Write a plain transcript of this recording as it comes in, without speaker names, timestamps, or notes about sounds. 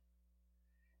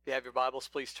you have your Bibles,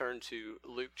 please turn to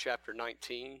Luke chapter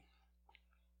 19.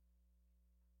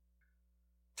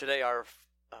 Today our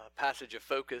passage of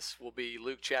focus will be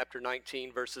Luke chapter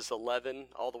 19, verses 11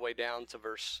 all the way down to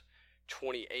verse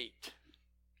 28.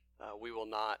 We will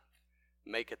not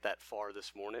make it that far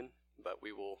this morning, but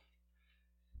we will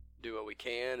do what we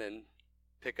can and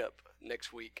pick up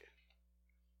next week.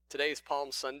 Today is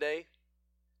Palm Sunday.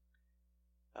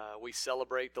 We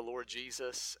celebrate the Lord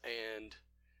Jesus and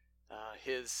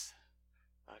his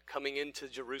coming into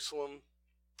Jerusalem.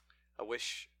 I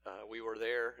wish we were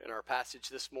there in our passage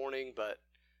this morning, but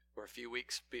we're a few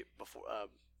weeks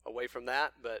away from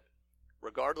that. But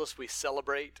regardless, we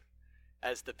celebrate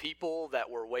as the people that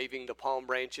were waving the palm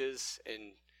branches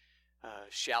and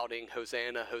shouting,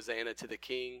 "Hosanna, Hosanna to the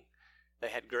King." They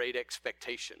had great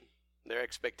expectation. Their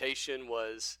expectation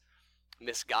was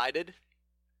misguided,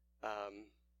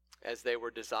 as they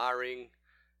were desiring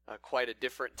quite a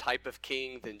different type of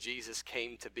king than Jesus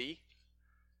came to be.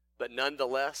 But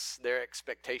nonetheless, their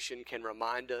expectation can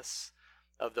remind us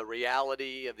of the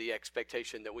reality of the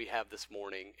expectation that we have this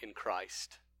morning in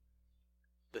Christ,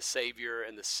 the Savior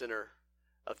and the sinner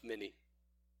of many.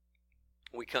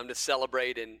 We come to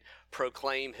celebrate and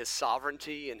proclaim his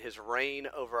sovereignty and his reign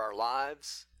over our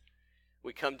lives.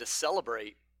 We come to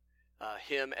celebrate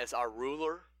him as our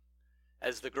ruler,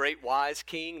 as the great wise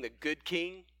king, the good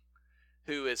king,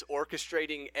 who is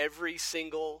orchestrating every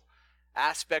single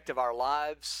aspect of our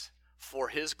lives for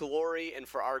his glory and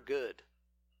for our good.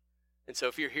 And so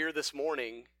if you're here this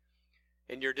morning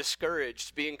and you're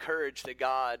discouraged, be encouraged that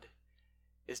God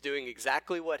is doing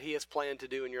exactly what he has planned to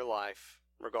do in your life,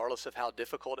 regardless of how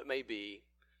difficult it may be,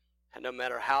 and no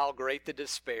matter how great the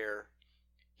despair,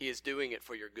 he is doing it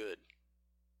for your good.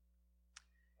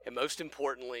 And most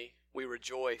importantly, we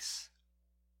rejoice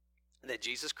that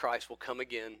Jesus Christ will come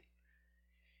again,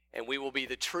 and we will be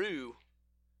the true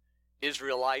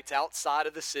Israelites outside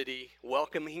of the city,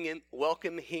 welcoming him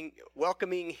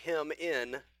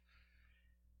in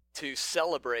to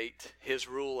celebrate his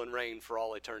rule and reign for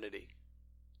all eternity.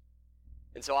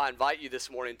 And so I invite you this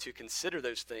morning to consider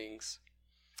those things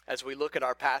as we look at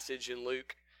our passage in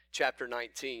Luke chapter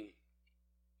 19.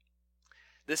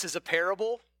 This is a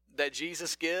parable that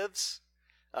Jesus gives.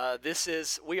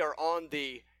 We are on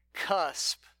the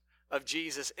cusp of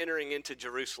Jesus entering into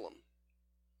Jerusalem.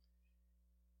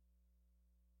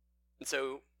 And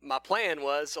so my plan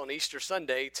was on Easter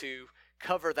Sunday to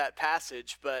cover that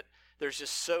passage, but there's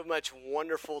just so much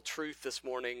wonderful truth this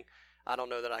morning, I don't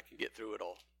know that I can get through it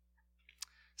all.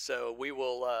 So we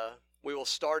will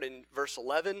start in verse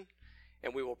 11,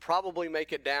 and we will probably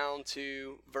make it down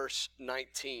to verse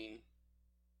 19.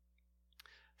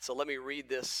 So let me read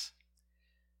this.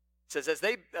 It says,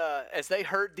 as they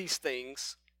heard these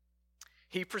things,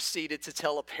 he proceeded to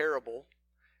tell a parable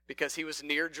because he was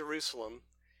near Jerusalem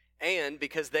and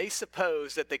because they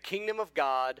supposed that the kingdom of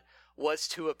God was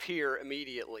to appear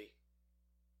immediately.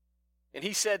 And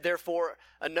he said, therefore,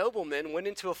 a nobleman went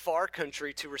into a far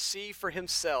country to receive for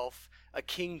himself a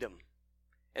kingdom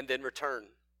and then return.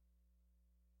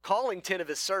 Calling 10 of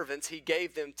his servants, he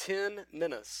gave them 10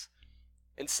 minas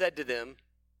and said to them,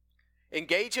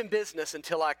 engage in business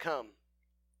until I come.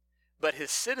 But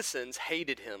his citizens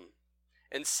hated him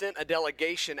and sent a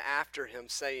delegation after him,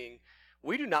 saying,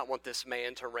 we do not want this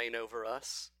man to reign over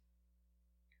us.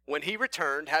 When he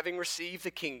returned, having received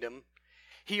the kingdom,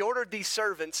 he ordered these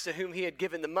servants to whom he had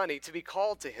given the money to be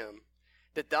called to him,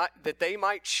 that they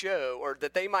might show, or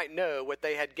that they might know what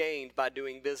they had gained by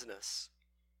doing business.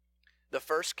 The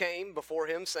first came before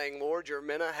him, saying, Lord, your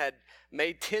mina had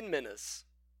made 10 minas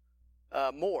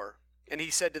more. And he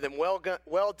said to them,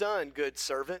 well done, good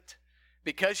servant.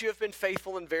 Because you have been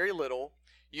faithful in very little,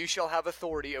 you shall have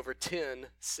authority over 10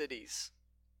 cities.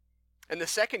 And the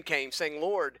second came, saying,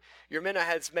 Lord, your mina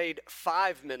has made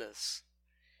 5 minas.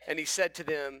 And he said to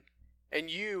them, and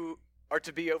you are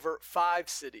to be over 5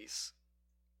 cities.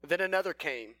 Then another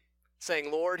came,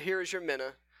 saying, Lord, here is your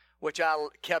mina, which I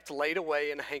kept laid away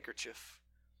in a handkerchief.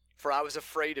 For I was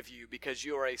afraid of you, because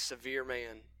you are a severe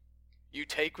man. You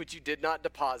take what you did not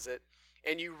deposit,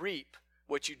 and you reap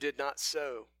what you did not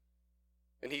sow.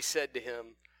 And he said to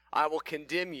him, I will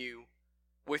condemn you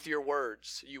with your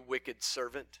words, you wicked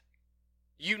servant.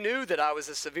 You knew that I was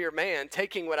a severe man,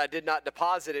 taking what I did not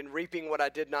deposit and reaping what I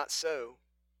did not sow.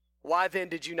 Why then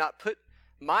did you not put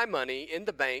my money in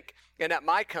the bank, and at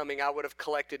my coming I would have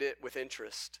collected it with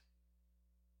interest?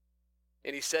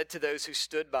 And he said to those who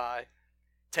stood by,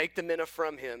 take the mina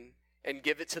from him and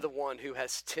give it to the one who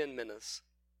has 10 minas.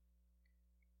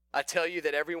 I tell you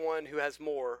that everyone who has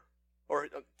more,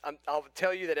 I'll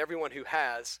tell you that everyone who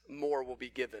has more will be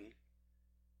given.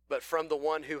 But from the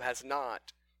one who has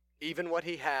not, even what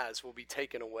he has, will be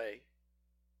taken away.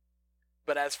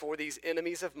 But as for these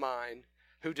enemies of mine,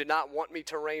 who do not want me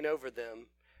to reign over them,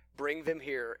 bring them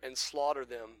here and slaughter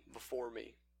them before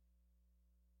me.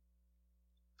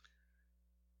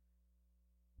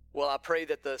 Well, I pray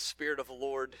that the Spirit of the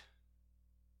Lord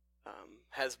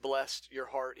has blessed your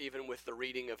heart even with the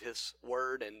reading of his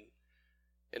word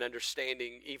and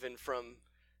understanding even from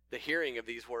the hearing of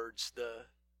these words,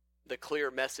 the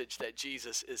clear message that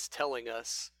Jesus is telling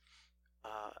us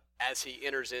as he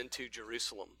enters into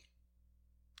Jerusalem.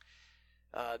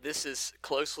 This is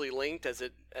closely linked,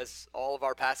 as all of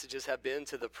our passages have been,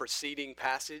 to the preceding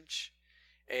passage.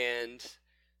 And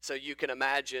so you can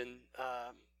imagine,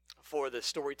 for the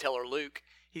storyteller Luke,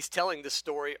 he's telling the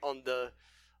story on the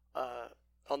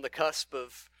cusp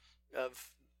of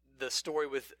the story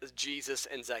with Jesus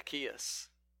and Zacchaeus.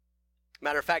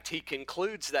 Matter of fact, he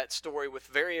concludes that story with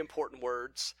very important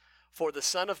words, "For the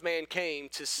Son of Man came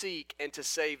to seek and to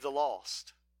save the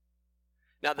lost."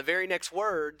 Now, the very next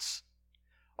words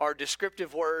are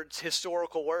descriptive words,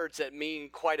 historical words that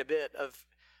mean quite a bit of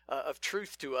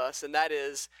truth to us, and that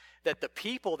is that the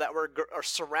people that are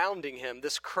surrounding him,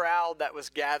 this crowd that was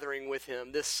gathering with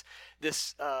him, this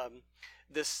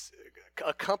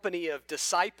a company of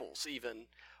disciples even,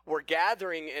 were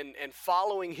gathering and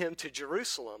following him to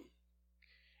Jerusalem.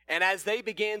 And as they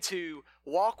began to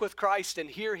walk with Christ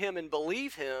and hear him and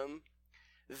believe him,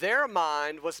 their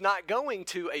mind was not going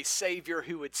to a Savior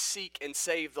who would seek and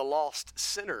save the lost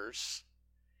sinners.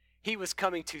 He was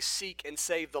coming to seek and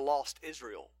save the lost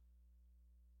Israel.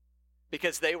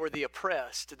 Because they were the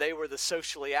oppressed, they were the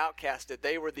socially outcasted,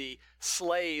 they were the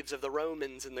slaves of the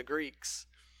Romans and the Greeks.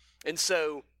 And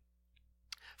so,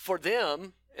 for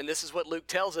them, and this is what Luke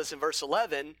tells us in verse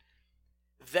 11,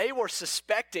 they were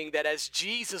suspecting that as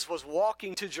Jesus was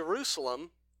walking to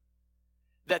Jerusalem,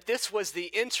 that this was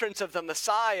the entrance of the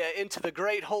Messiah into the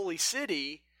great holy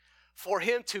city for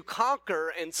him to conquer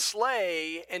and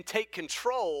slay and take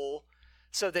control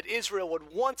so that Israel would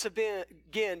once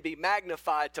again be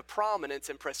magnified to prominence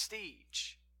and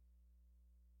prestige.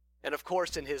 And of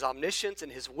course, in his omniscience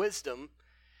and his wisdom,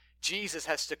 Jesus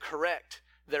has to correct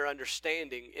their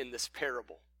understanding in this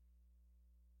parable.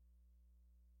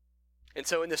 And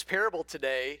so in this parable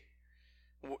today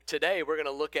we're going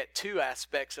to look at two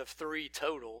aspects of three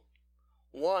total.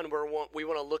 One, we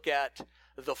want to look at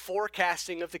the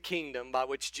forecasting of the kingdom by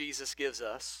which Jesus gives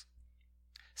us.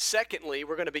 Secondly,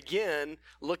 we're going to begin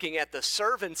looking at the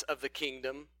servants of the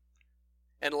kingdom.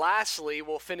 And lastly,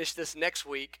 we'll finish this next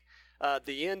week,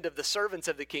 the end of the servants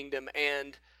of the kingdom,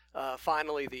 and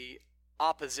finally the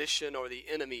opposition or the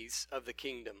enemies of the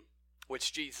kingdom,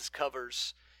 which Jesus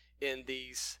covers in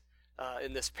this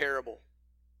parable.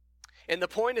 And the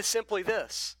point is simply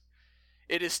this: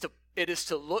 it is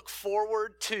to look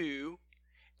forward to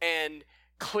and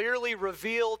clearly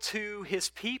reveal to his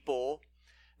people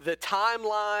the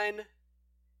timeline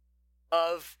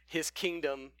of his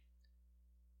kingdom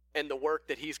and the work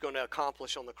that he's going to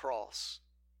accomplish on the cross.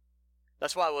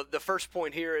 That's why the first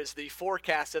point here is the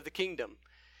forecast of the kingdom.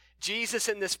 Jesus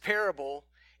in this parable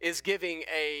is giving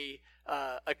a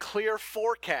clear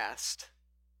forecast.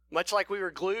 Much like we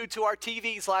were glued to our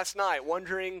TVs last night,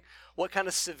 wondering what kind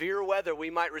of severe weather we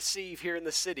might receive here in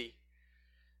the city.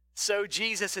 So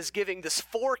Jesus is giving this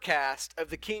forecast of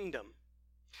the kingdom.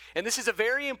 And this is a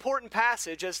very important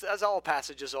passage, as all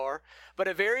passages are, but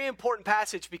a very important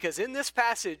passage because in this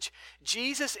passage,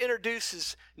 Jesus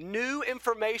introduces new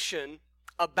information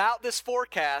about this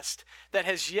forecast that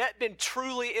has yet been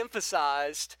truly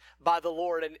emphasized by the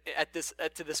Lord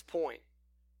to this point.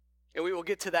 And we will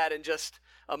get to that in just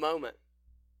a moment.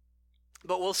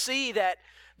 But we'll see that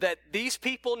these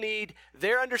people need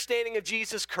their understanding of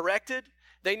Jesus corrected.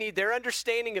 They need their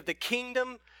understanding of the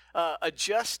kingdom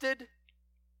adjusted,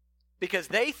 because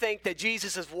they think that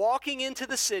Jesus is walking into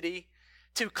the city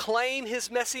to claim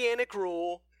his messianic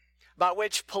rule by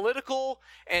which political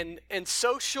and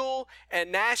social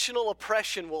and national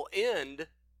oppression will end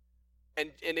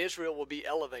and Israel will be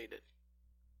elevated.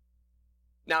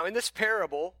 Now, in this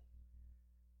parable,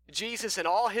 Jesus, in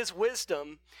all his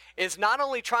wisdom, is not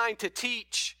only trying to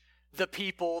teach the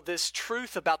people this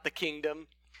truth about the kingdom,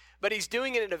 but he's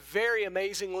doing it in a very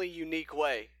amazingly unique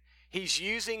way. He's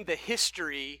using the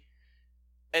history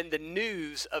and the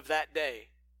news of that day.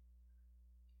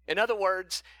 In other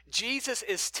words, Jesus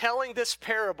is telling this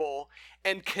parable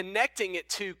and connecting it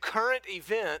to current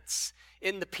events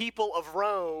in the people of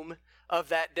Rome of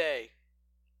that day.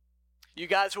 You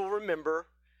guys will remember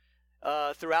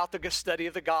throughout the study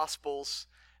of the Gospels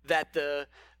that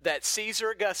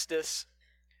Caesar Augustus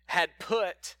had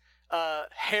put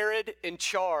Herod in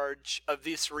charge of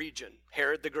this region,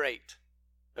 Herod the Great,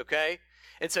 okay?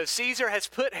 And so Caesar has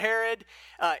put Herod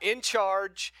in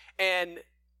charge, and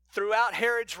throughout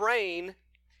Herod's reign,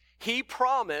 he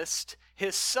promised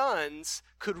his sons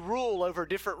could rule over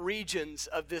different regions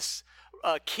of this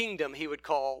kingdom he would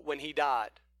call when he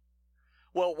died.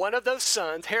 Well, one of those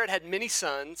sons, Herod had many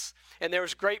sons, and there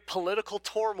was great political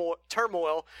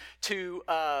turmoil to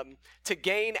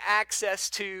gain access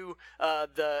to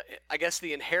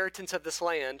the inheritance of this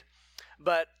land.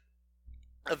 But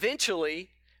eventually,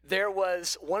 there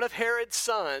was one of Herod's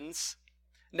sons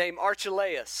named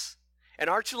Archelaus, and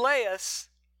Archelaus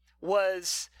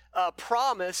was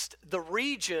promised the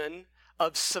region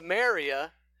of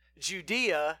Samaria,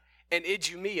 Judea, and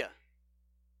Idumea.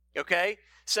 Okay?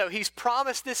 So he's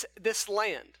promised this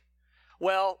land.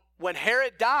 Well, when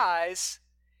Herod dies,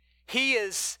 he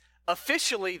is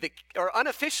unofficially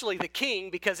the king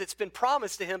because it's been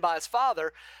promised to him by his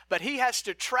father, but he has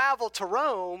to travel to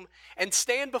Rome and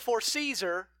stand before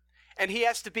Caesar, and he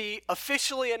has to be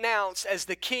officially announced as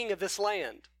the king of this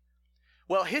land.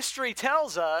 Well, history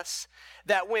tells us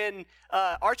that when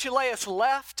Archelaus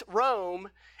left Rome,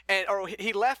 or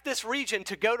he left this region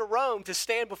to go to Rome to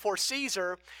stand before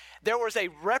Caesar, there was a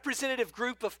representative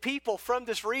group of people from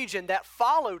this region that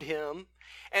followed him,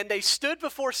 and they stood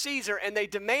before Caesar and they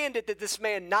demanded that this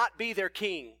man not be their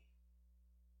king.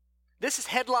 This is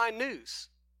headline news.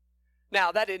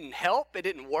 Now, that didn't help. It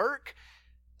didn't work.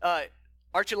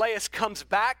 Archelaus comes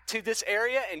back to this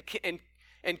area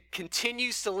and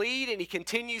continues to lead, and he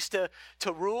continues to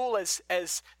rule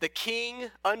as the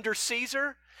king under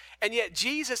Caesar. And yet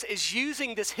Jesus is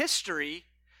using this history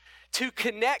to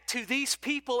connect to these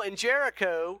people in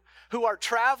Jericho who are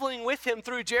traveling with him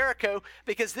through Jericho,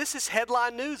 because this is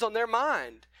headline news on their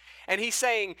mind. And he's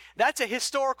saying, that's a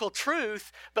historical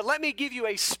truth, but let me give you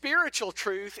a spiritual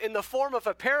truth in the form of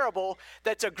a parable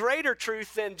that's a greater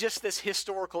truth than just this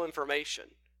historical information.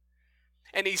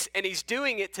 And he's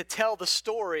doing it to tell the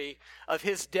story of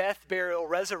his death, burial,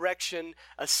 resurrection,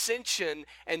 ascension,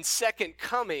 and second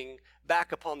coming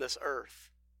back upon this earth.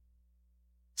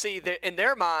 See, in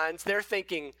their minds, they're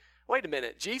thinking, wait a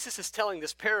minute, Jesus is telling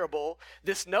this parable.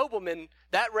 This nobleman,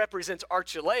 that represents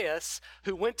Archelaus,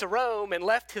 who went to Rome and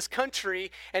left his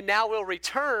country and now will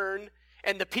return,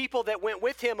 and the people that went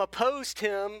with him opposed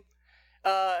him.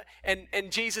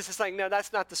 And Jesus is saying, no,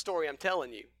 that's not the story I'm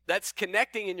telling you. That's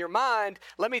connecting in your mind.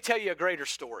 Let me tell you a greater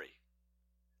story.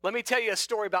 Let me tell you a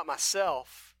story about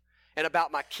myself and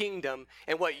about my kingdom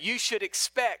and what you should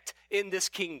expect in this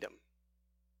kingdom.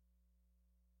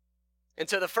 And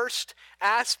so the first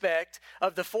aspect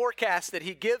of the forecast that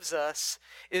he gives us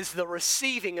is the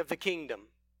receiving of the kingdom.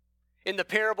 In the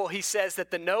parable, he says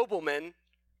that the nobleman,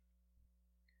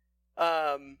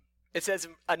 it says,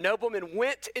 a nobleman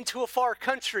went into a far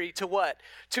country to what?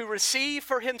 To receive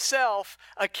for himself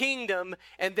a kingdom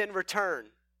and then return.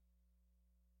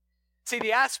 See,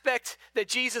 the aspect that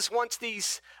Jesus wants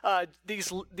these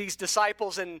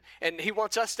disciples and he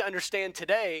wants us to understand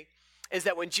today is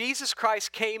that when Jesus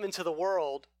Christ came into the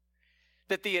world,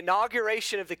 that the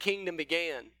inauguration of the kingdom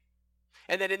began.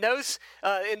 And that in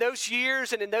those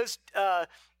years and in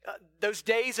those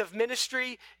days of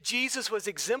ministry, Jesus was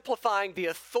exemplifying the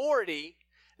authority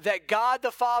that God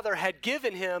the Father had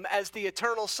given him as the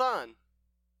eternal Son.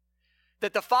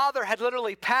 That the Father had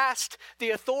literally passed the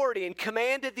authority and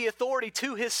commanded the authority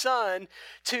to his Son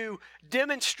to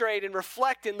demonstrate and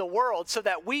reflect in the world so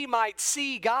that we might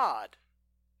see God.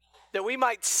 That we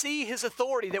might see his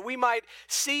authority, that we might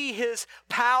see his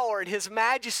power and his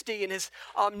majesty and his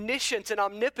omniscience and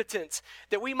omnipotence,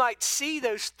 that we might see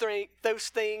those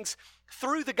things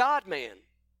through the God-man.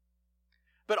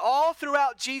 But all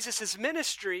throughout Jesus'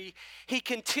 ministry, he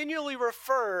continually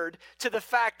referred to the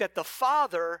fact that the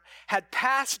Father had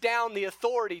passed down the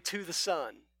authority to the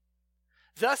Son,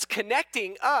 thus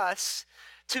connecting us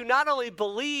to not only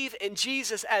believe in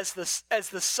Jesus as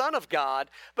the Son of God,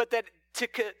 but that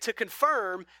to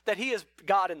confirm that he is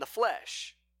God in the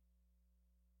flesh.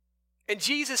 And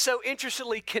Jesus so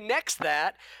interestedly connects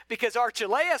that because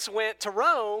Archelaus went to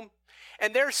Rome,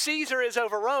 and there Caesar is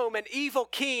over Rome, an evil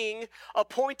king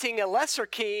appointing a lesser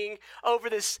king over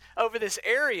this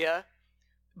area.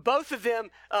 Both of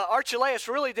them, Archelaus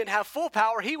really didn't have full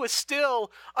power. He was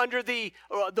still under the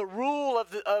rule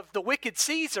of the wicked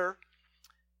Caesar.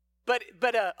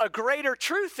 But a greater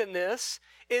truth in this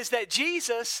is that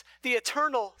Jesus, the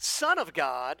eternal Son of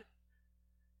God,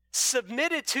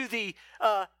 submitted to the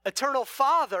eternal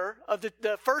Father of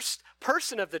the first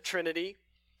person of the Trinity.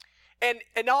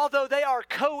 And although they are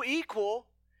co-equal,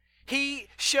 he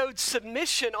showed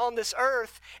submission on this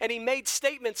earth, and he made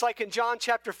statements like in John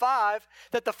chapter 5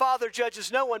 that the Father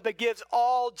judges no one but gives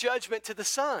all judgment to the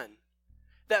Son,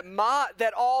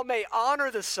 that all may honor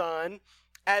the Son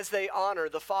as they honor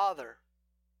the Father.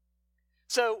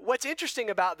 So what's interesting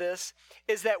about this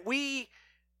is that we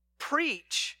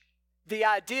preach the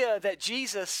idea that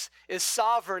Jesus is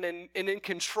sovereign and in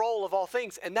control of all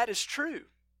things, and that is true.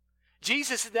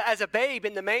 Jesus, as a babe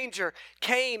in the manger,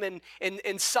 came in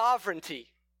sovereignty,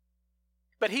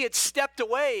 but he had stepped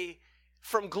away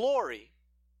from glory.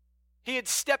 He had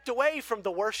stepped away from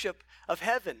the worship of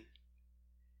heaven.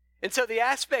 And so the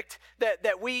aspect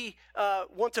that we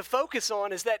want to focus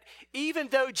on is that even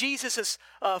though Jesus is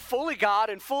fully God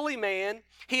and fully man,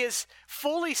 he is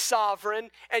fully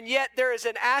sovereign, and yet there is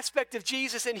an aspect of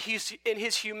Jesus in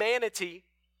his humanity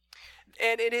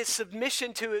and in his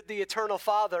submission to the eternal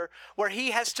Father where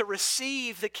he has to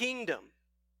receive the kingdom.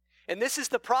 And this is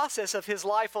the process of his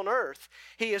life on earth.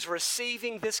 He is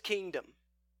receiving this kingdom.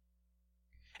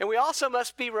 And we also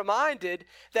must be reminded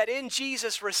that in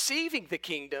Jesus receiving the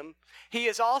kingdom, he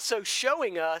is also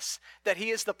showing us that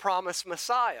he is the promised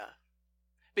Messiah.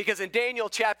 Because in Daniel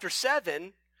chapter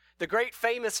 7, the great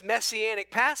famous messianic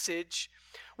passage,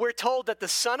 we're told that the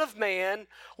Son of Man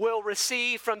will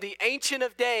receive from the Ancient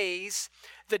of Days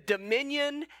the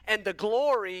dominion and the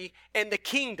glory and the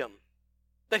kingdom.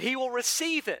 That he will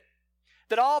receive it.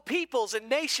 That all peoples and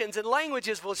nations and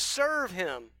languages will serve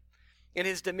him. And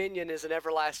his dominion is an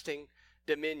everlasting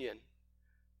dominion.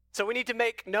 So we need to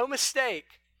make no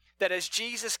mistake that as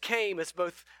Jesus came as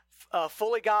both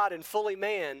fully God and fully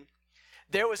man,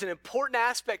 there was an important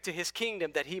aspect to his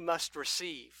kingdom that he must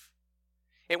receive.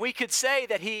 And we could say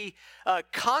that he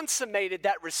consummated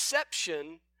that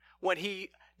reception when he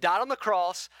died on the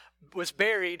cross, was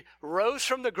buried, rose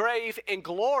from the grave in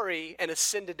glory, and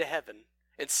ascended to heaven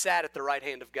and sat at the right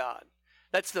hand of God.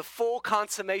 That's the full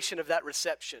consummation of that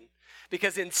reception.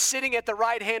 Because in sitting at the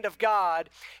right hand of God,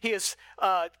 he is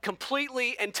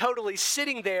completely and totally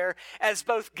sitting there as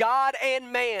both God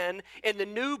and man in the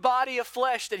new body of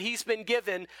flesh that he's been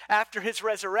given after his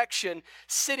resurrection,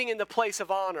 sitting in the place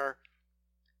of honor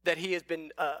that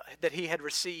he had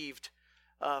received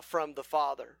from the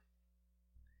Father.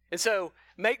 And so,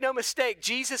 make no mistake,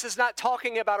 Jesus is not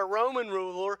talking about a Roman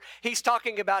ruler. He's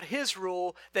talking about his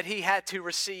rule that he had to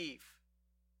receive.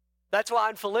 That's why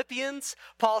in Philippians,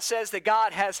 Paul says that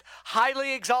God has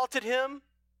highly exalted him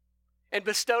and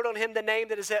bestowed on him the name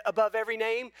that is above every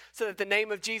name, so that the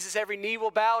name of Jesus every knee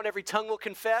will bow and every tongue will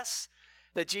confess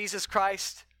that Jesus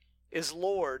Christ is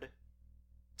Lord,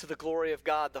 to the glory of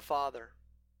God the Father.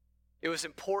 It was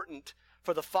important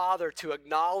for the Father to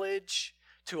acknowledge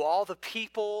to all the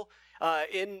people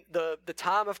in the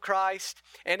time of Christ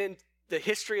and in the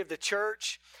history of the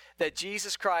church that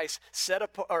Jesus Christ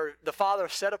the Father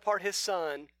set apart his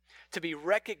Son to be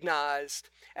recognized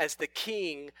as the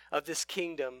King of this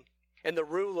kingdom and the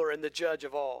ruler and the judge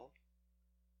of all.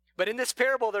 But in this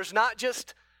parable, there's not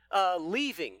just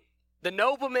leaving. The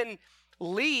nobleman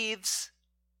leaves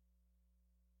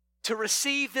to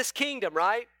receive this kingdom,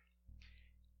 right?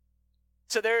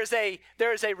 So there is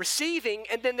a receiving,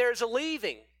 and then there's a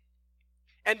leaving.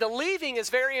 And the leaving is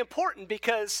very important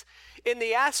because in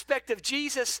the aspect of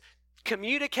Jesus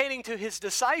communicating to his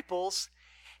disciples,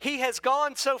 he has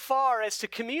gone so far as to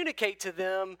communicate to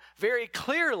them very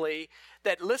clearly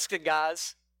that, listen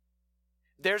guys,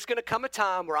 there's going to come a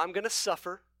time where I'm going to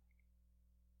suffer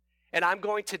and I'm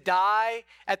going to die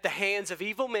at the hands of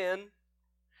evil men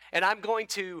and I'm going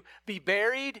to be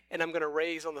buried and I'm going to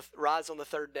rise on the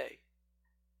third day.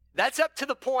 That's up to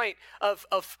the point of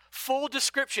full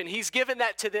description. He's given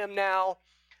that to them now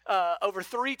over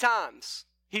 3 times.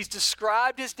 He's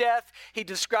described his death. He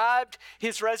described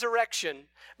his resurrection.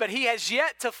 But he has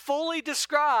yet to fully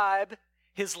describe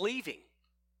his leaving.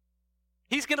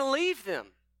 He's going to leave them.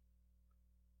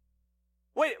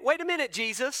 Wait a minute,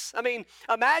 Jesus. I mean,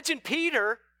 imagine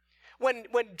Peter when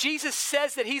Jesus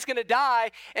says that he's going to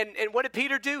die, and what did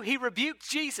Peter do? He rebuked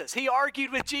Jesus. He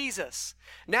argued with Jesus.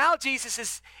 Now Jesus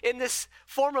is in this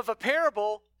form of a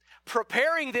parable,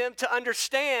 preparing them to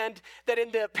understand that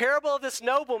in the parable of this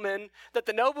nobleman, that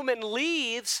the nobleman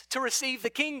leaves to receive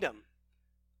the kingdom,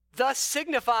 thus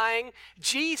signifying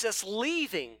Jesus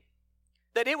leaving.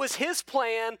 That it was his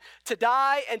plan to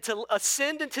die and to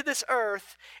ascend into this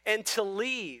earth and to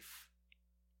leave.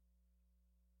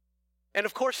 And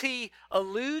of course, he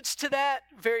alludes to that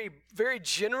very, very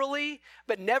generally,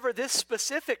 but never this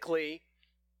specifically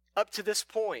up to this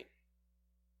point.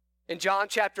 In John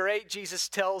chapter 8, Jesus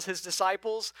tells his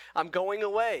disciples, I'm going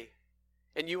away,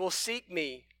 and you will seek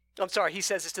me. He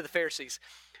says this to the Pharisees.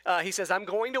 He says, I'm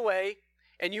going away,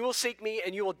 and you will seek me,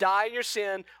 and you will die in your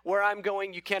sin. Where I'm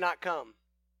going, you cannot come.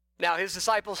 Now, his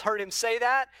disciples heard him say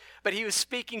that, but he was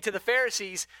speaking to the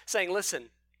Pharisees, saying, listen,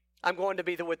 I'm going to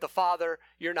be with the Father.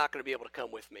 You're not going to be able to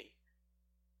come with me.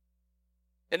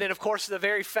 And then, of course, the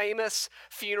very famous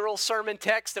funeral sermon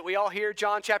text that we all hear,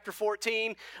 John chapter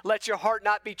 14, let your heart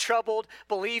not be troubled.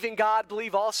 Believe in God,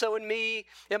 believe also in me.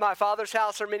 In my Father's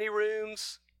house are many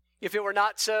rooms. If it were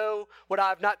not so, would I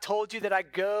have not told you that I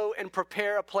go and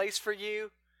prepare a place for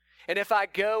you? And if I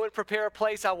go and prepare a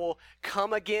place, I will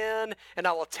come again, and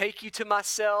I will take you to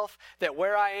myself, that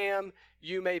where I am,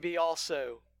 you may be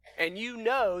also. And you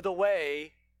know the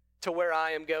way to where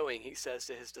I am going, he says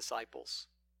to his disciples.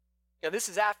 Now, this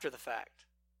is after the fact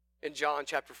in John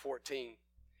chapter 14.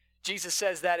 Jesus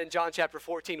says that in John chapter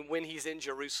 14 when he's in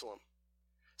Jerusalem.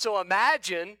 So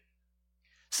imagine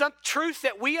some truth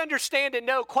that we understand and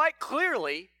know quite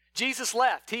clearly. Jesus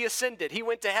left. He ascended. He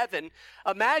went to heaven.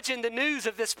 Imagine the news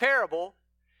of this parable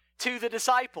to the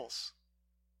disciples.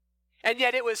 And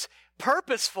yet it was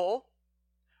purposeful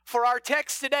for our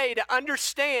text today to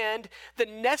understand the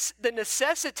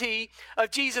necessity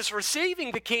of Jesus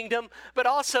receiving the kingdom, but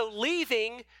also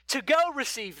leaving to go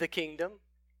receive the kingdom.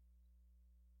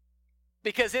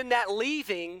 Because in that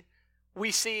leaving,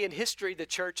 we see in history the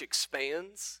church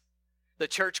expands. The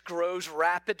church grows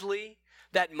rapidly.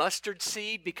 That mustard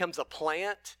seed becomes a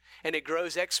plant, and it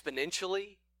grows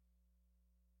exponentially.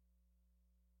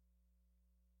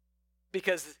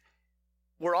 Because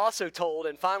we're also told,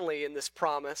 and finally in this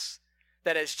promise,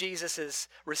 that as Jesus is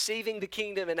receiving the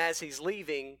kingdom and as he's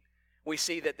leaving, we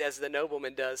see that as the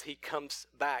nobleman does, he comes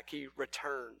back, he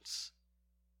returns.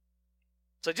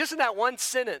 So just in that one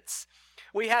sentence,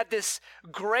 we have this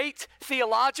great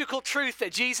theological truth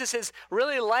that Jesus is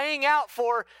really laying out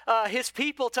for his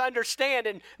people to understand.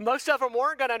 And most of them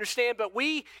weren't going to understand, but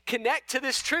we connect to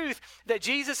this truth that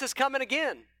Jesus is coming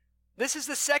again. This is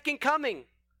the second coming.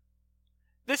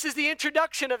 This is the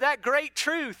introduction of that great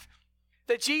truth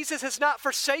that Jesus has not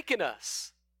forsaken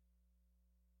us.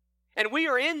 And we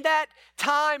are in that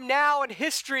time now in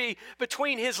history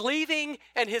between his leaving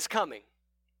and his coming.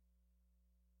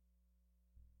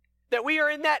 That we are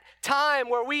in that time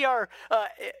where we are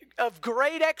of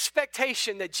great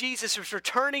expectation that Jesus is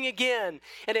returning again,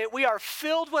 and that we are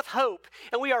filled with hope,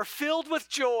 and we are filled with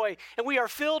joy, and we are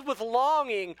filled with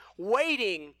longing,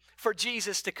 waiting for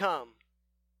Jesus to come.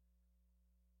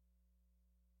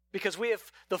 Because we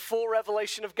have the full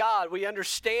revelation of God. We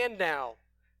understand now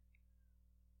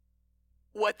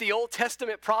what the Old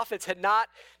Testament prophets had not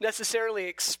necessarily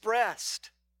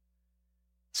expressed.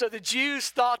 So the Jews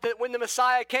thought that when the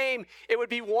Messiah came, it would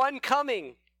be one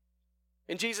coming.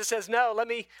 And Jesus says, no, let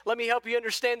me help you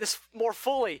understand this more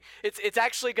fully. It's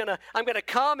actually I'm gonna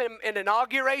come in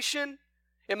inauguration,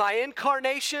 in my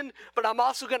incarnation, but I'm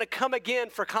also gonna come again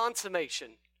for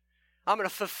consummation. I'm going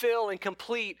to fulfill and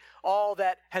complete all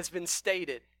that has been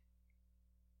stated.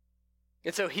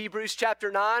 And so Hebrews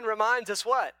chapter 9 reminds us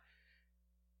what?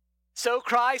 So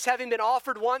Christ, having been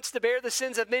offered once to bear the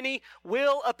sins of many,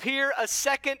 will appear a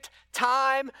second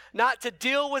time, not to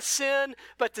deal with sin,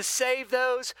 but to save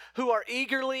those who are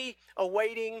eagerly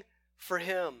awaiting for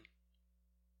him.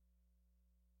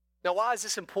 Now, why is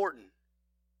this important?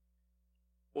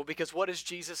 Well, because what is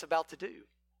Jesus about to do?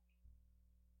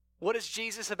 What is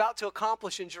Jesus about to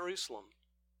accomplish in Jerusalem?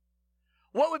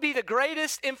 What would be the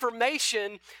greatest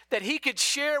information that he could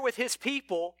share with his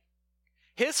people,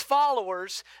 his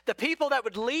followers, the people that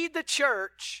would lead the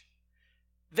church?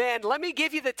 Then let me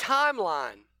give you the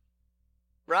timeline,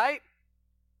 right?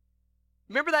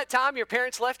 Remember that time your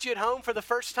parents left you at home for the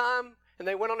first time and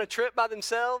they went on a trip by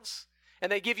themselves?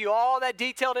 And they give you all that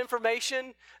detailed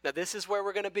information. Now, this is where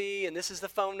we're going to be, and this is the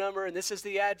phone number, and this is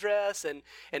the address, and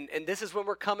this is when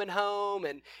we're coming home,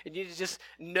 and you just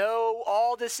know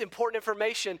all this important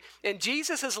information. And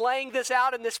Jesus is laying this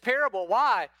out in this parable.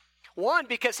 Why? One,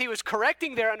 because he was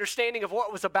correcting their understanding of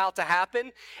what was about to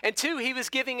happen. And two, he was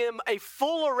giving them a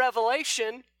fuller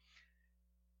revelation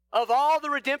of all the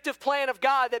redemptive plan of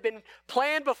God that had been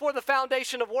planned before the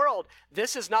foundation of the world.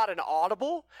 This is not an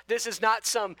audible. This is not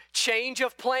some change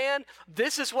of plan.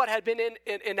 This is what had been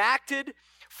enacted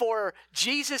for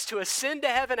Jesus to ascend to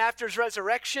heaven after his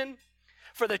resurrection,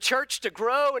 for the church to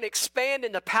grow and expand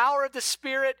in the power of the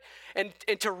Spirit, and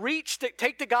to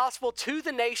take the gospel to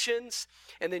the nations,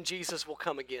 and then Jesus will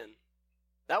come again.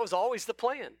 That was always the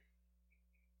plan.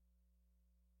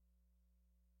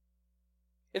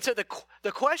 And so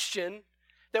the question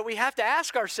that we have to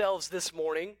ask ourselves this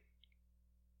morning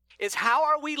is, how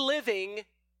are we living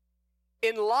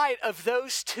in light of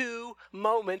those two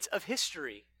moments of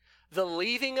history? The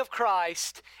leaving of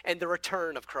Christ and the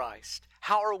return of Christ.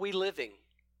 How are we living?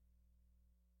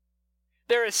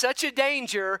 There is such a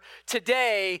danger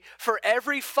today for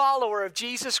every follower of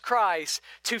Jesus Christ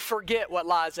to forget what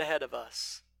lies ahead of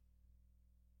us.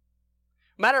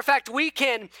 Matter of fact, we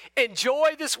can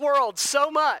enjoy this world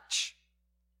so much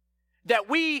that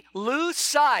we lose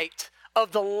sight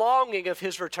of the longing of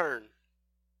his return.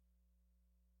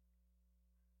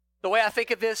 The way I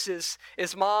think of this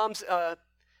is moms,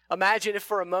 imagine if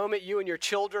for a moment you and your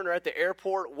children are at the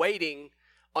airport waiting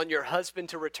on your husband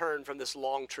to return from this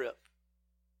long trip.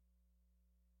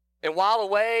 And while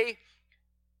away,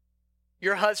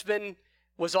 your husband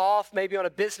was off maybe on a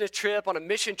business trip, on a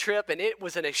mission trip, and it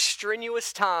was an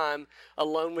strenuous time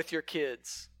alone with your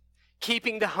kids,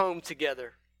 keeping the home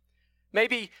together.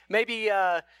 Maybe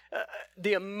the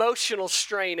emotional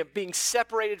strain of being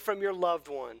separated from your loved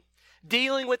one,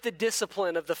 dealing with the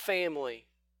discipline of the family.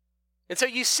 And so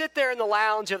you sit there in the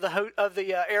lounge of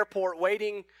the airport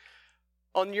waiting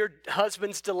on your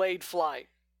husband's delayed flight.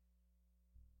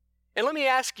 And let me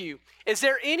ask you, is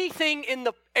there anything in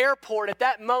the airport at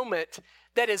that moment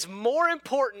that is more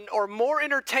important or more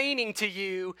entertaining to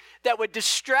you that would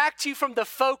distract you from the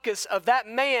focus of that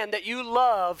man that you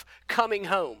love coming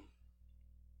home?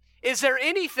 Is there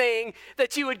anything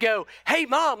that you would go, hey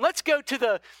mom, let's go to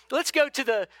the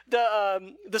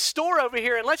store over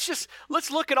here and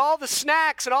let's look at all the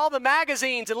snacks and all the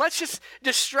magazines and let's just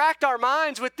distract our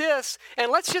minds with this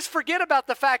and let's just forget about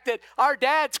the fact that our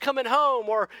dad's coming home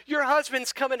or your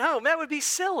husband's coming home. That would be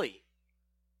silly.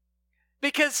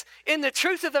 Because in the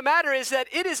truth of the matter is that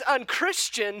it is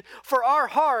unchristian for our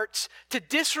hearts to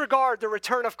disregard the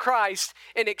return of Christ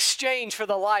in exchange for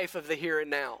the life of the here and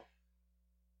now.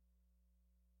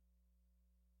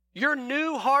 Your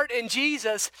new heart in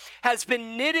Jesus has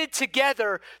been knitted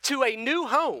together to a new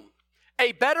home,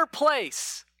 a better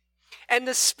place. And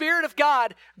the Spirit of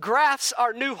God grafts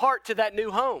our new heart to that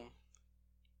new home.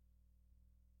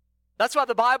 That's why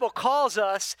the Bible calls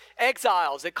us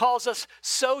exiles. It calls us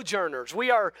sojourners.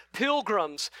 We are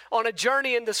pilgrims on a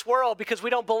journey in this world because we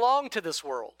don't belong to this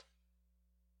world.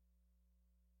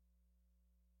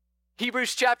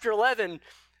 Hebrews chapter 11,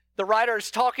 the writer is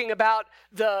talking about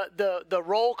the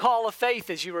roll call of faith,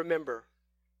 as you remember.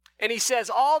 And he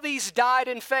says, all these died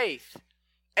in faith.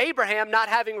 Abraham, not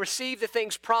having received the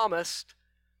things promised,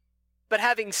 but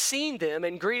having seen them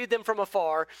and greeted them from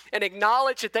afar, and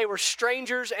acknowledged that they were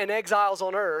strangers and exiles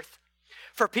on earth.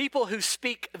 For people who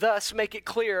speak thus make it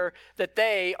clear that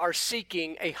they are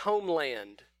seeking a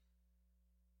homeland.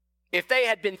 If they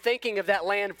had been thinking of that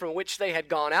land from which they had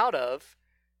gone out of,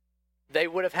 they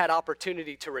would have had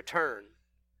opportunity to return.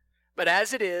 But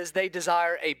as it is, they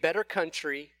desire a better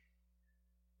country,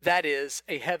 that is,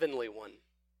 a heavenly one.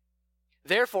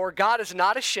 Therefore, God is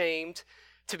not ashamed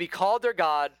to be called their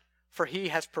God, for he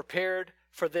has prepared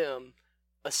for them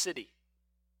a city.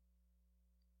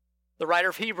 The writer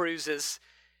of Hebrews is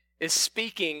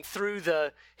speaking through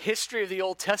the history of the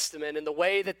Old Testament and the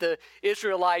way that the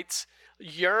Israelites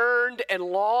yearned and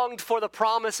longed for the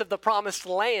promise of the promised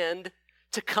land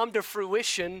to come to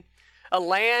fruition, a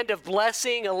land of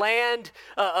blessing, a land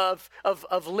of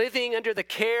living under the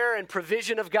care and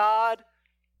provision of God,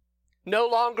 no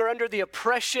longer under the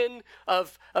oppression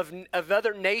of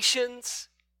other nations.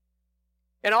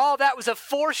 And all that was a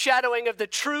foreshadowing of the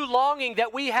true longing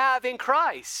that we have in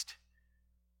Christ.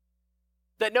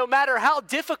 That no matter how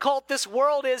difficult this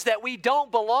world is that we don't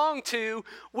belong to,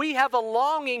 we have a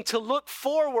longing to look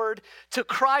forward to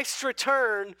Christ's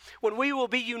return when we will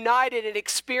be united and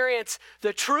experience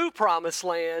the true promised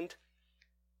land.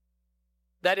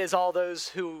 That is, all those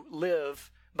who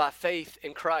live by faith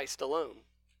in Christ alone.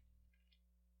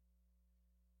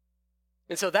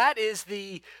 And so that is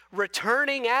the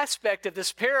returning aspect of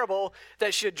this parable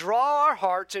that should draw our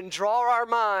hearts and draw our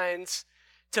minds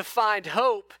to find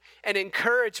hope and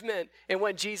encouragement in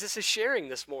what Jesus is sharing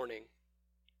this morning.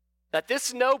 That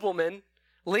this nobleman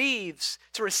leaves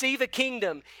to receive a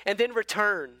kingdom and then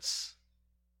returns.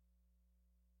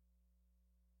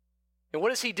 And what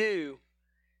does he do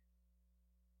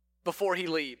before he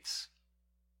leaves?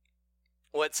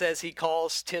 Well, it says he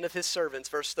calls 10 of his servants,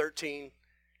 verse 13,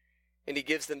 and he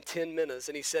gives them 10 minas,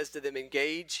 and he says to them,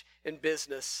 engage in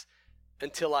business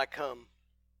until I come.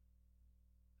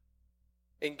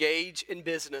 Engage in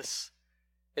business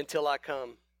until I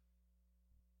come.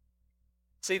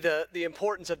 See, the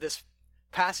importance of this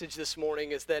passage this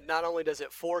morning is that not only does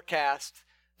it forecast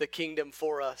the kingdom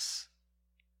for us,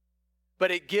 but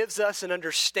it gives us an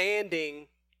understanding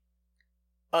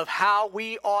of how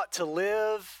we ought to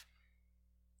live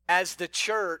as the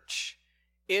church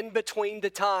in between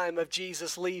the time of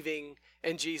Jesus leaving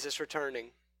and Jesus returning.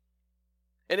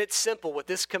 And it's simple with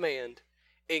this command: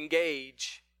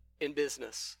 engage in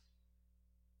business.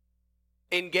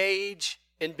 engage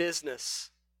in business.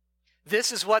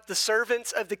 This is what the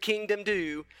servants of the kingdom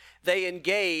do. They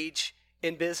engage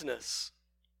in business.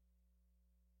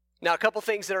 Now, a couple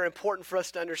things that are important for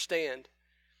us to understand.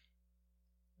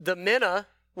 The mina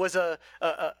was a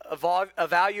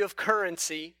value of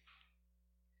currency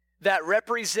that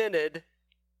represented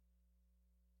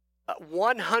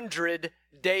 100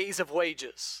 days of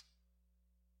wages.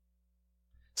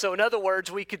 So in other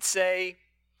words, we could say,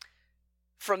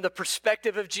 from the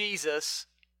perspective of Jesus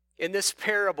in this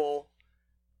parable,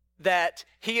 that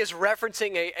he is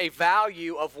referencing a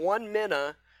value of 1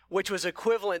 mina, which was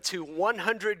equivalent to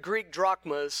 100 Greek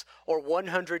drachmas or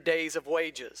 100 days of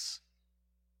wages.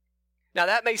 Now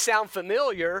that may sound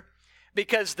familiar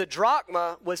because the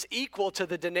drachma was equal to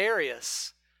the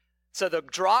denarius. So the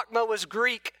drachma was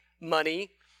Greek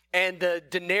money and the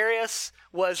denarius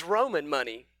was Roman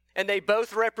money. And they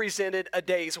both represented a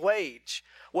day's wage.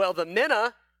 Well, the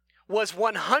mina was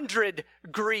 100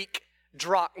 Greek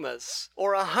drachmas,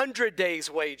 or 100 days'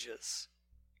 wages.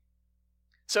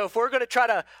 So if we're going to try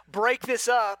to break this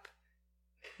up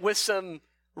with some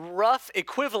rough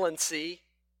equivalency,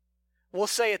 we'll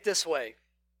say it this way.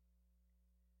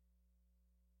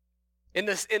 In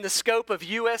the scope of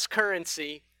U.S.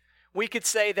 currency, we could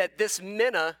say that this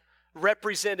mina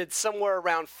represented somewhere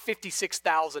around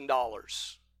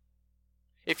 $56,000.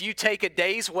 If you take a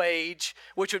day's wage,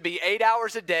 which would be 8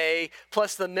 hours a day,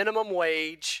 plus the minimum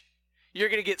wage, you're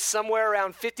going to get somewhere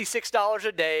around $56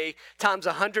 a day times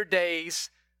 100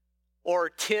 days, or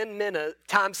 10 mina,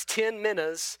 times 10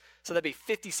 minas, so that'd be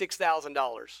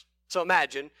 $56,000. So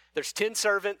imagine, there's 10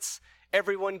 servants,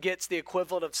 everyone gets the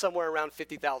equivalent of somewhere around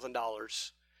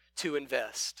 $50,000 to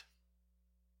invest.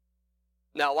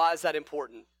 Now, why is that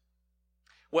important?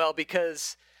 Well,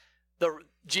 because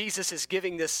Jesus is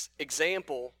giving this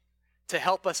example to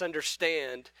help us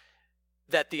understand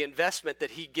that the investment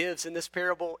that he gives in this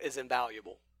parable is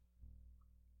invaluable.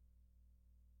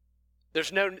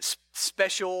 There's no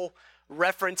special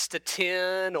reference to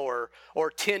 10 or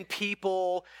 10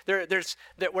 people. We're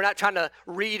not trying to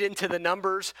read into the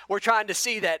numbers. We're trying to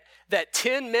see that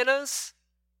 10 minas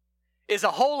is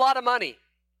a whole lot of money.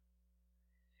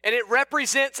 And it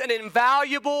represents an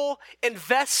invaluable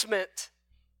investment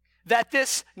that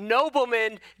this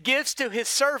nobleman gives to his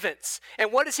servants.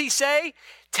 And what does he say?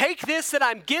 Take this that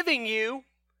I'm giving you.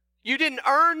 You didn't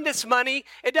earn this money.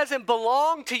 It doesn't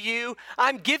belong to you.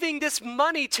 I'm giving this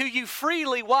money to you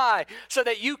freely. Why? So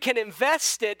that you can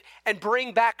invest it and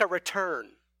bring back a return,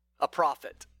 a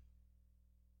profit.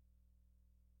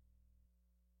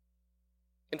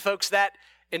 And folks, that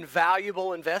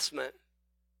invaluable investment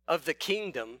of the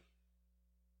kingdom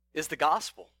is the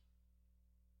gospel.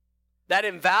 That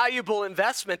invaluable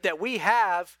investment that we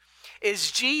have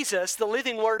is Jesus, the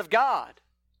living Word of God.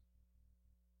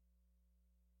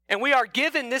 And we are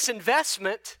given this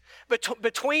investment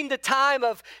between the time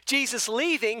of Jesus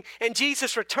leaving and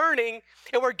Jesus returning,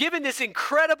 and we're given this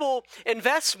incredible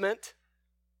investment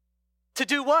to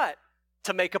do what?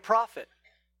 To make a profit,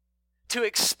 to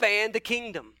expand the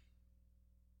kingdom.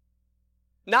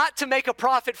 Not to make a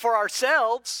profit for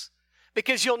ourselves,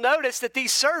 because you'll notice that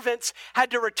these servants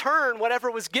had to return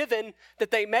whatever was given that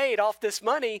they made off this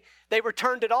money. They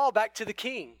returned it all back to the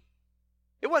king.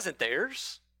 It wasn't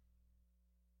theirs.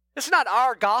 It's not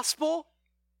our gospel.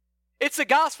 It's the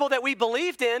gospel that we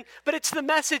believed in, but it's the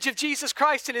message of Jesus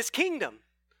Christ and his kingdom.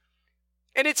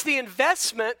 And it's the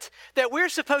investment that we're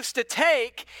supposed to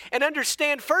take and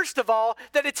understand, first of all,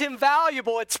 that it's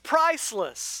invaluable, it's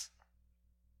priceless.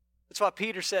 That's why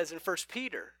Peter says in 1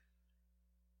 Peter,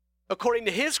 according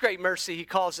to his great mercy, he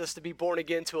calls us to be born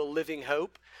again to a living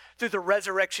hope through the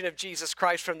resurrection of Jesus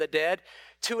Christ from the dead,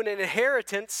 to an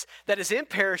inheritance that is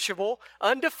imperishable,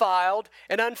 undefiled,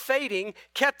 and unfading,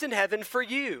 kept in heaven for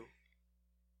you.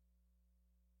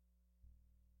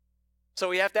 So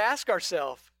we have to ask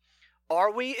ourselves,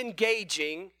 are we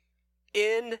engaging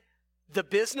in the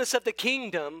business of the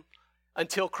kingdom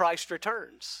until Christ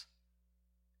returns?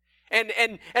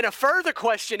 And a further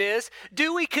question is,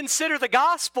 do we consider the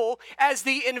gospel as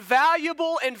the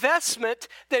invaluable investment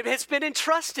that has been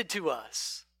entrusted to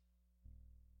us?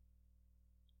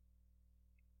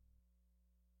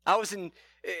 I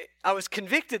was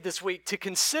convicted this week to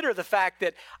consider the fact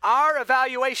that our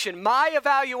evaluation, my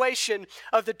evaluation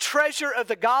of the treasure of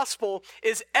the gospel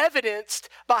is evidenced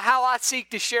by how I seek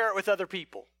to share it with other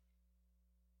people.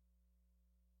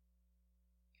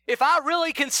 If I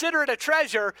really consider it a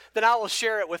treasure, then I will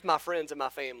share it with my friends and my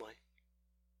family.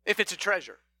 If it's a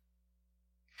treasure.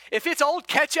 If it's old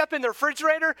ketchup in the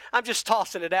refrigerator, I'm just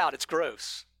tossing it out. It's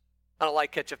gross. I don't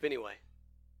like ketchup anyway.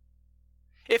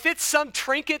 If it's some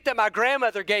trinket that my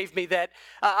grandmother gave me that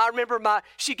I remember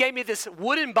she gave me this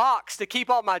wooden box to keep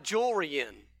all my jewelry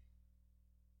in.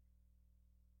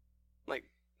 Like,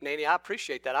 Nanny, I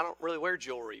appreciate that. I don't really wear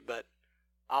jewelry, but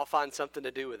I'll find something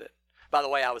to do with it. By the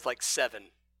way, I was like 7.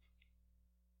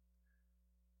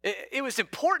 It was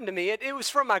important to me. It was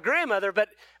from my grandmother, but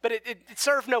it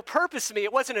served no purpose to me.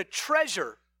 It wasn't a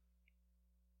treasure.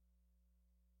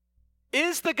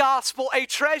 Is the gospel a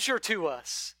treasure to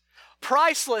us?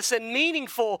 Priceless and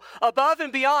meaningful above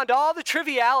and beyond all the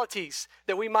trivialities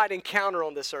that we might encounter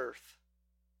on this earth.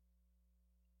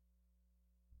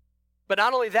 But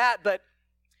not only that, but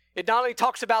it not only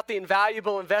talks about the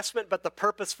invaluable investment, but the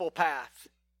purposeful path.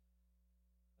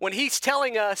 When he's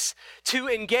telling us to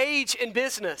engage in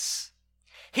business,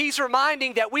 he's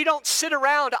reminding that we don't sit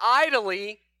around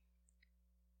idly,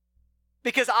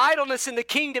 because idleness in the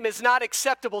kingdom is not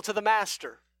acceptable to the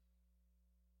master.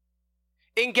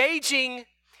 Engaging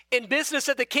in business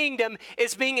of the kingdom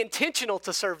is being intentional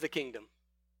to serve the kingdom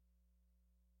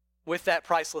with that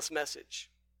priceless message.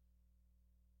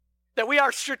 That we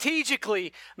are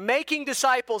strategically making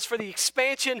disciples for the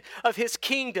expansion of his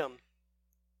kingdom.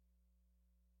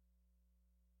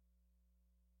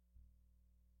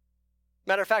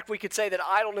 Matter of fact, we could say that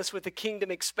idleness with the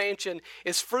kingdom expansion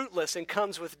is fruitless and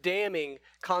comes with damning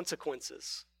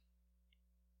consequences,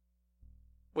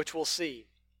 which we'll see.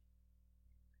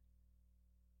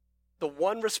 The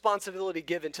one responsibility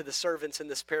given to the servants in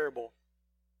this parable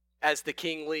as the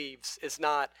king leaves is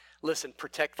not, listen,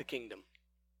 protect the kingdom.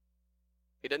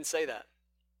 He doesn't say that.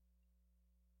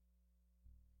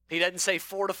 He doesn't say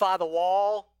fortify the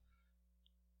wall.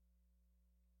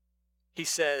 He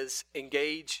says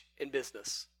engage in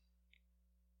business.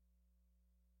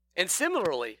 And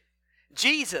similarly,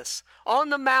 Jesus on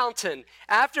the mountain,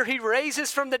 after he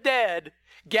raises from the dead,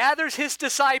 gathers his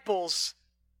disciples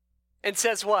and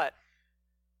says what?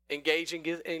 Engage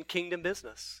in kingdom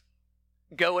business.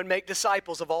 Go and make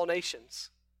disciples of all nations,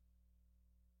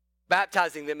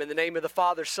 baptizing them in the name of the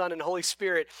Father, Son, and Holy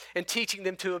Spirit, and teaching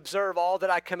them to observe all that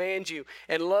I command you.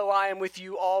 And lo, I am with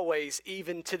you always,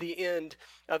 even to the end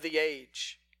of the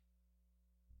age.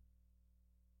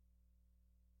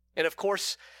 And of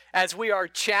course, as we are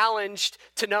challenged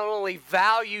to not only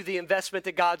value the investment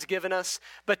that God's given us,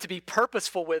 but to be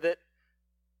purposeful with it,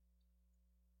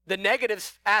 the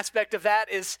negative aspect of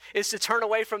that is to turn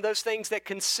away from those things that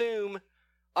consume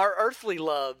our earthly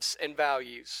loves and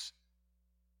values.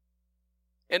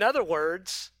 In other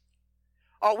words,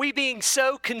 are we being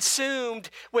so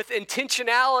consumed with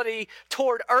intentionality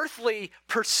toward earthly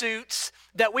pursuits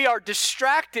that we are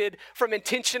distracted from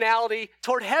intentionality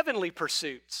toward heavenly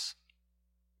pursuits?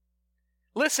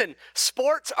 Listen,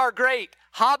 sports are great.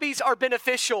 Hobbies are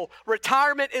beneficial.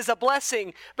 Retirement is a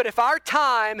blessing. But if our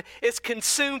time is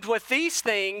consumed with these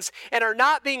things and are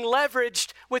not being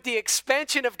leveraged with the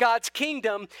expansion of God's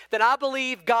kingdom, then I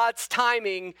believe God's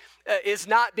timing is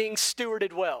not being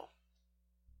stewarded well.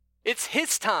 It's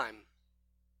his time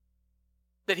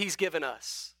that he's given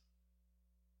us.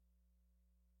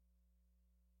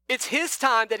 It's his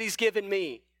time that he's given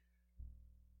me.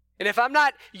 And if I'm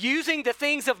not using the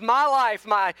things of my life,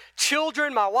 my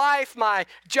children, my wife, my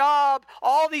job,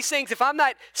 all these things, if I'm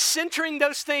not centering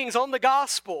those things on the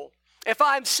gospel, if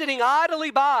I'm sitting idly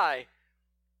by,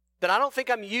 then I don't think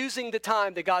I'm using the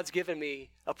time that God's given me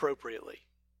appropriately.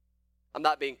 I'm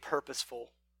not being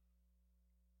purposeful.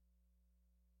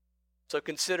 So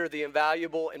consider the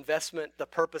invaluable investment, the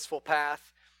purposeful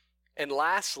path, and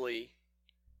lastly,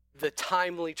 the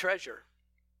timely treasure.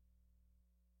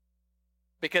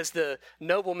 Because the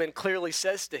nobleman clearly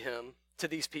says to him, to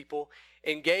these people,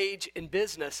 engage in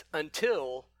business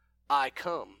until I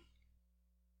come.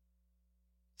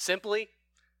 Simply,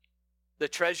 the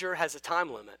treasure has a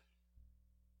time limit.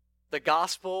 The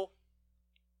gospel,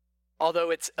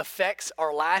 although its effects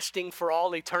are lasting for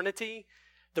all eternity,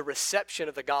 the reception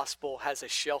of the gospel has a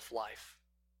shelf life.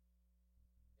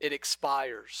 It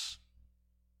expires.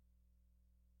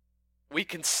 We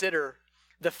consider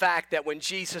the fact that when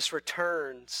Jesus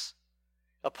returns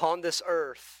upon this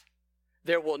earth,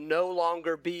 there will no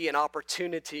longer be an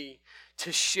opportunity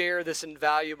to share this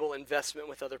invaluable investment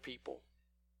with other people.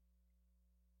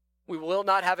 We will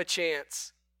not have a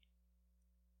chance.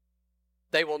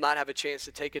 They will not have a chance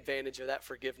to take advantage of that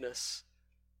forgiveness,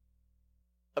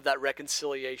 of that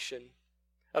reconciliation,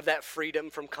 of that freedom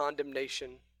from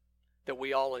condemnation that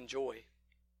we all enjoy.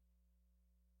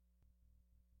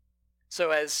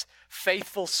 So as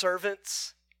faithful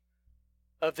servants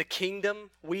of the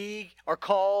kingdom, we are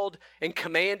called and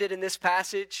commanded in this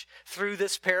passage through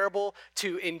this parable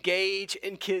to engage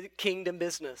in kingdom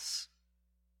business.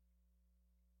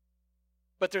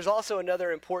 But there's also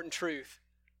another important truth,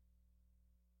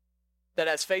 that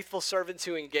as faithful servants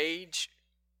who engage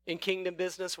in kingdom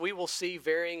business, we will see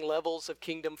varying levels of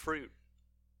kingdom fruit.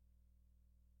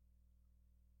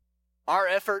 Our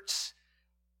efforts,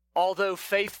 although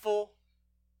faithful,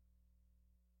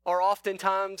 are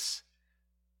oftentimes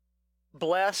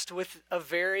blessed with a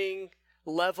varying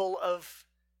level of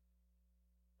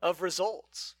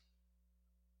results.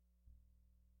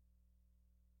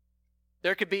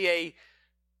 There could be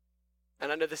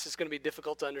and I know this is going to be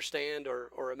difficult to understand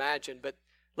or imagine, but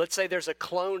let's say there's a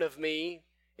clone of me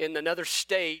in another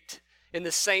state in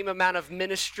the same amount of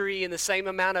ministry, in the same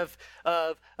amount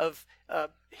of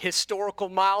historical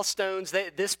milestones.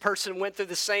 This person went through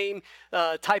the same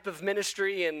type of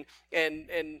ministry and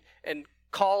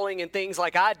calling and things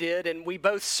like I did, and we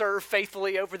both serve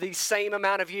faithfully over these same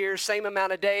amount of years, same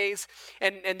amount of days,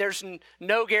 and there's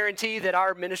no guarantee that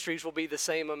our ministries will be the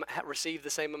same, receive the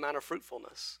same amount of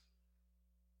fruitfulness.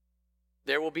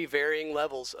 There will be varying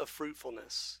levels of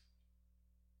fruitfulness.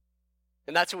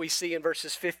 And that's what we see in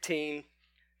verses 15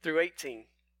 through 18.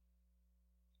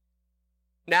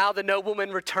 Now the nobleman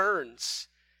returns,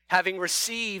 having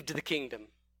received the kingdom.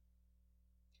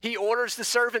 He orders the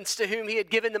servants to whom he had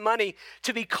given the money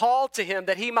to be called to him,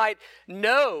 that he might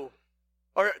know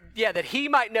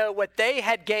what they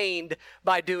had gained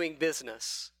by doing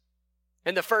business.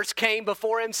 And the first came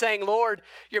before him, saying, Lord,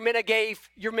 your mina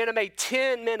made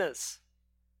 10 minas.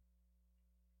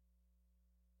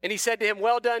 And he said to him,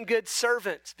 well done, good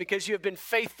servant, because you have been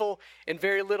faithful in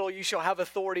very little, you shall have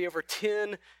authority over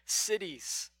 10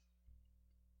 cities.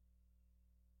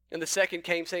 And the second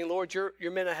came, saying, Lord, your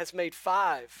mina has made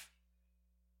 5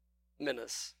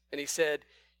 minas. And he said,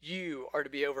 you are to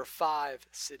be over 5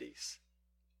 cities.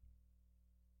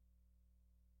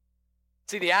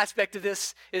 See, the aspect of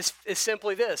this is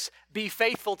simply this: be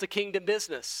faithful to kingdom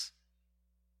business.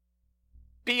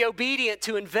 Be obedient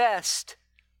to invest,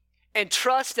 and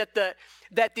trust that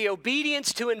the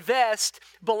obedience to invest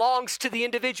belongs to the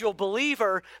individual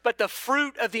believer, but the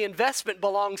fruit of the investment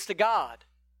belongs to God.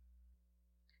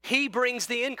 He brings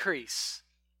the increase.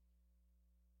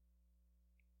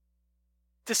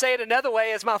 To say it another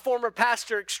way, as my former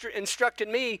pastor instructed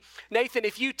me, Nathan,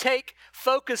 if you take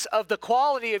focus of the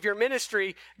quality of your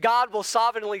ministry, God will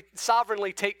sovereignly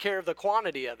take care of the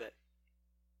quantity of it.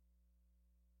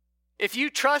 If you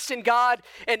trust in God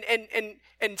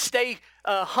and stay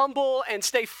humble and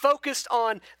stay focused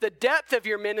on the depth of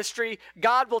your ministry,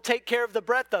 God will take care of the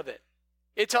breadth of it.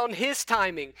 It's on His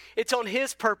timing. It's on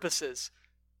His purposes.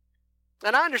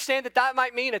 And I understand that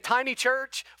might mean a tiny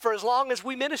church for as long as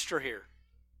we minister here.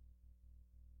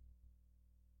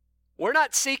 We're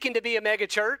not seeking to be a mega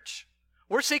church.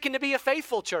 We're seeking to be a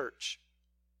faithful church.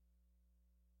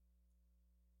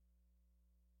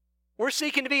 We're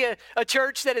seeking to be a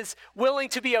church that is willing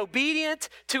to be obedient,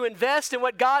 to invest in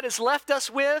what God has left us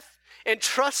with,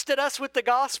 entrusted us with the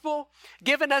gospel,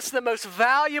 given us the most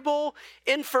valuable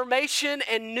information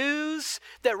and news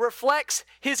that reflects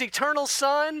His eternal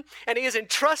Son, and He has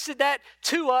entrusted that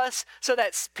to us so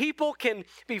that people can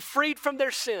be freed from their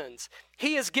sins.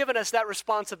 He has given us that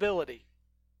responsibility,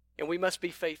 and we must be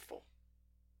faithful.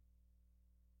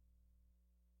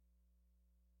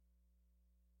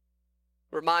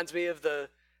 Reminds me of the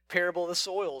parable of the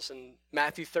soils in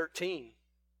Matthew 13.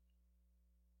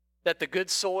 That the good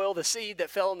soil, the seed that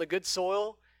fell in the good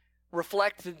soil,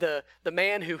 reflected the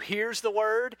man who hears the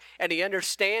word and he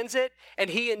understands it, and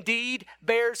he indeed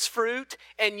bears fruit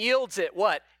and yields it,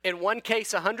 what? In one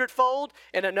case 100-fold,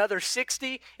 in another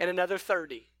 60, and another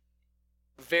 30.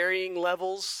 Varying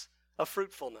levels of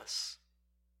fruitfulness.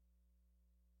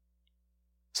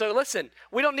 So listen,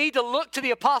 we don't need to look to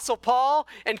the Apostle Paul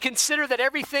and consider that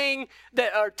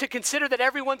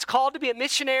everyone's called to be a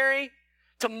missionary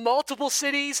to multiple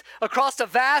cities across a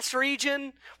vast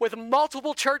region with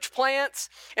multiple church plants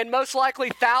and most likely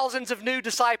thousands of new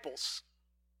disciples.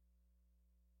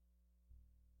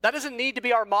 That doesn't need to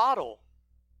be our model.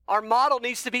 Our model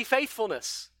needs to be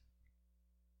faithfulness.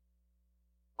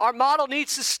 Our model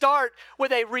needs to start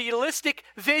with a realistic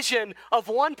vision of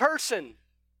one person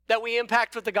that we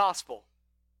impact with the gospel.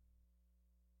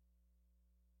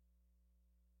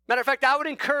 Matter of fact, I would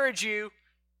encourage you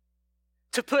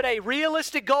to put a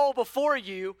realistic goal before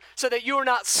you so that you are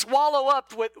not swallowed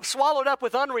up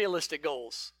with unrealistic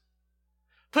goals.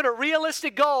 Put a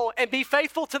realistic goal and be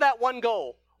faithful to that one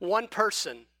goal, one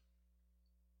person.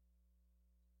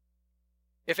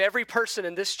 If every person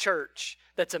in this church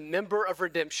that's a member of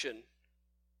Redemption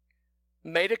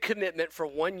made a commitment for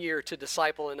 1 year to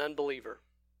disciple an unbeliever,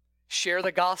 share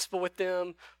the gospel with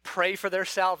them, pray for their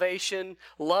salvation,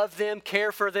 love them,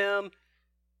 care for them,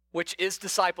 which is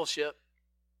discipleship,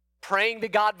 praying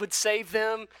that God would save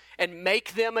them and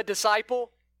make them a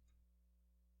disciple.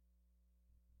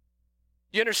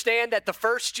 You understand that the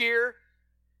first year,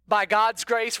 by God's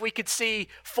grace, we could see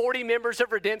 40 members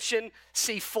of Redemption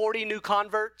see 40 new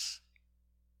converts.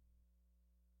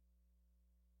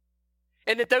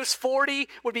 And that those 40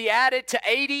 would be added to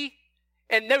 80,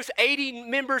 and those 80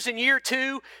 members in year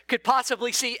 2 could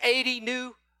possibly see 80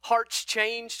 new hearts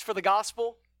changed for the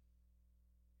gospel.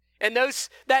 And those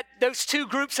two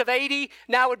groups of 80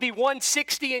 now would be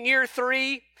 160 in year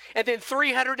 3, and then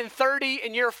 330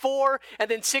 in year 4,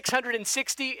 and then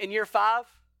 660 in year 5.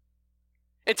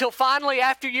 Until finally,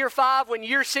 after year 5, when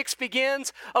year 6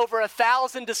 begins, over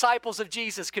 1,000 disciples of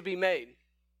Jesus could be made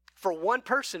for one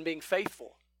person being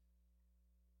faithful.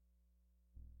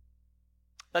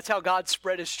 That's how God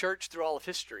spread his church through all of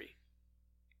history.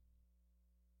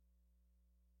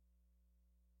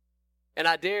 And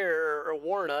I dare or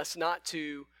warn us not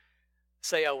to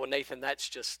say, oh, well, Nathan, that's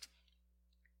just,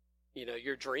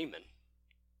 you're dreaming.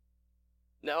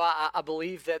 No, I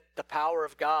believe that the power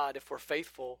of God, if we're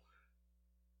faithful,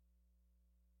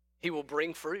 he will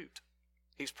bring fruit.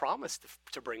 He's promised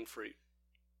to bring fruit.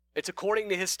 It's according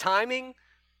to his timing,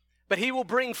 but he will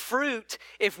bring fruit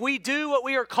if we do what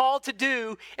we are called to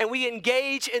do and we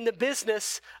engage in the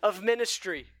business of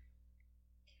ministry.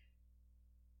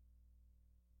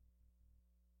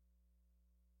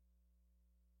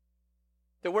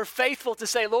 That we're faithful to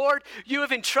say, Lord, you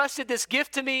have entrusted this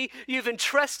gift to me. You've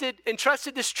entrusted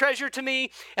this treasure to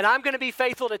me, and I'm going to be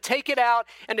faithful to take it out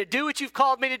and to do what you've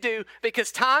called me to do,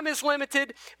 because time is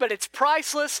limited, but it's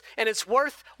priceless and it's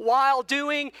worthwhile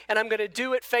doing, and I'm going to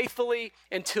do it faithfully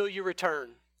until you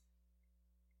return.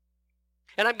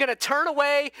 And I'm going to turn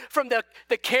away from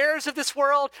the cares of this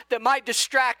world that might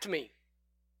distract me.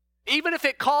 Even if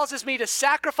it causes me to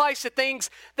sacrifice the things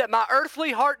that my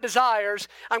earthly heart desires,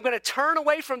 I'm going to turn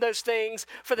away from those things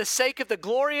for the sake of the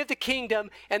glory of the kingdom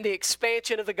and the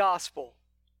expansion of the gospel.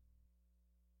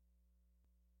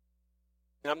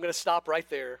 And I'm going to stop right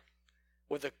there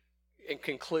and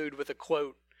conclude with a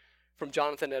quote from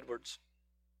Jonathan Edwards,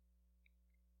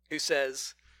 who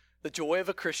says, "The joy of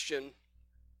a Christian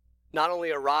not only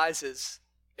arises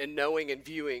in knowing and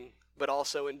viewing, but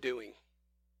also in doing.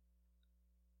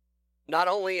 Not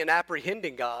only in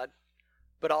apprehending God,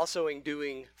 but also in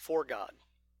doing for God.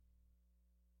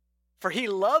 For he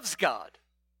loves God,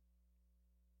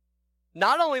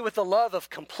 not only with a love of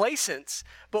complacence,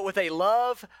 but with a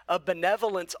love of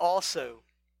benevolence also.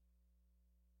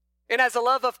 And as a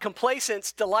love of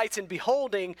complacence delights in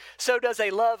beholding, so does a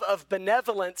love of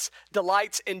benevolence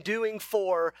delights in doing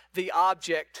for the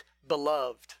object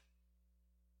beloved.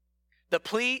 The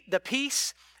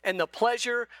peace and the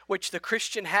pleasure which the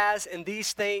Christian has in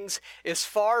these things is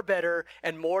far better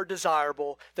and more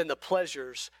desirable than the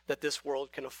pleasures that this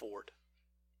world can afford."